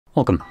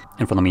Welcome,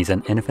 in front of me is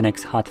an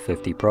INFINIX Hot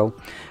 50 Pro,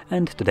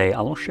 and today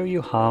I will show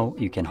you how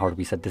you can hard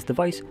reset this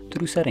device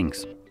through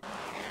settings.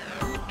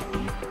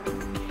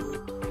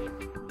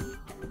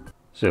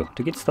 So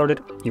to get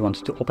started, you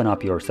want to open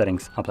up your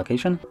settings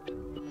application,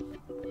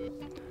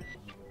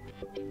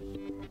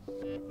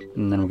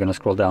 and then we're going to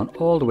scroll down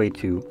all the way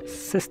to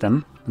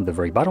System at the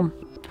very bottom,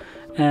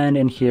 and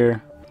in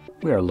here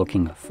we are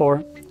looking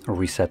for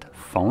Reset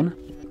Phone,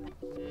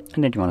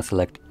 and then you want to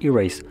select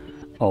Erase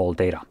All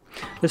Data.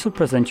 This will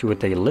present you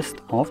with a list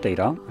of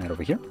data right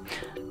over here.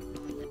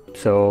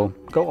 So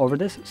go over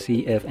this,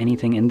 see if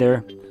anything in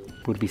there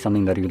would be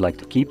something that you'd like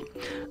to keep.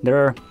 There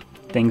are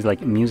things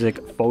like music,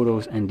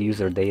 photos, and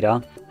user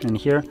data in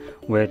here,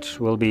 which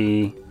will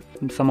be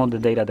some of the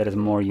data that is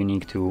more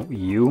unique to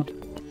you.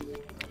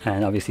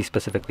 And obviously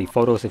specifically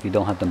photos, if you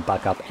don't have them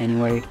back up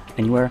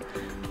anywhere,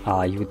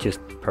 you would just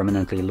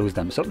permanently lose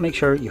them. So make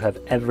sure you have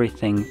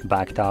everything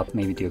backed up,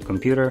 maybe to your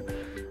computer,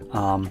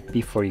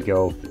 before you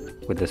go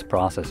with this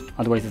process.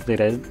 Otherwise this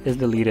data is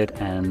deleted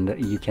and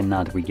you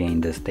cannot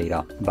regain this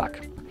data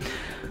back.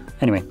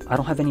 Anyway, I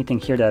don't have anything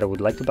here that I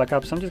would like to back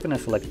up, so I'm just going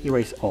to select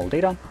Erase All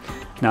Data.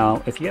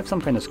 Now, if you have some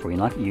kind of screen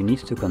lock, you need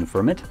to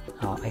confirm it.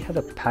 I have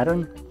a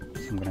pattern,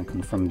 so I'm going to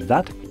confirm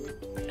that.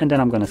 And then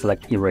I'm going to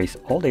select Erase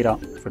All Data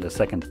for the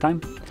second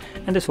time.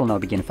 And this will now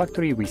begin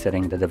factory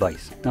resetting the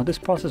device. Now, this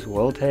process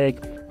will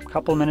take a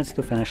couple minutes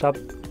to finish up,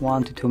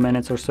 1 to 2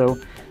 minutes or so,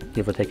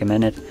 give or take a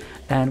minute.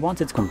 And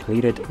once it's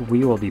completed,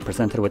 we will be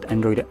presented with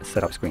Android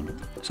setup screen.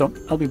 So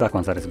I'll be back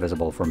once that is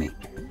visible for me.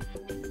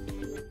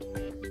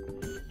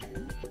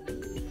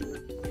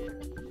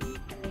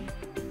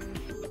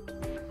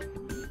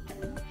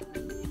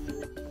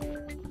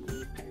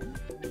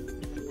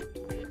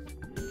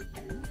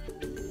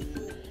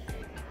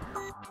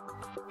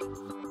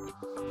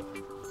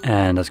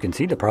 And as you can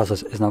see, the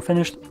process is now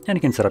finished and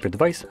you can set up your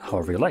device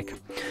however you like.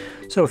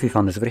 So if you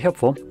found this very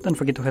helpful, don't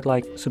forget to hit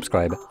like,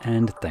 subscribe,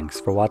 and thanks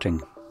for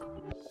watching.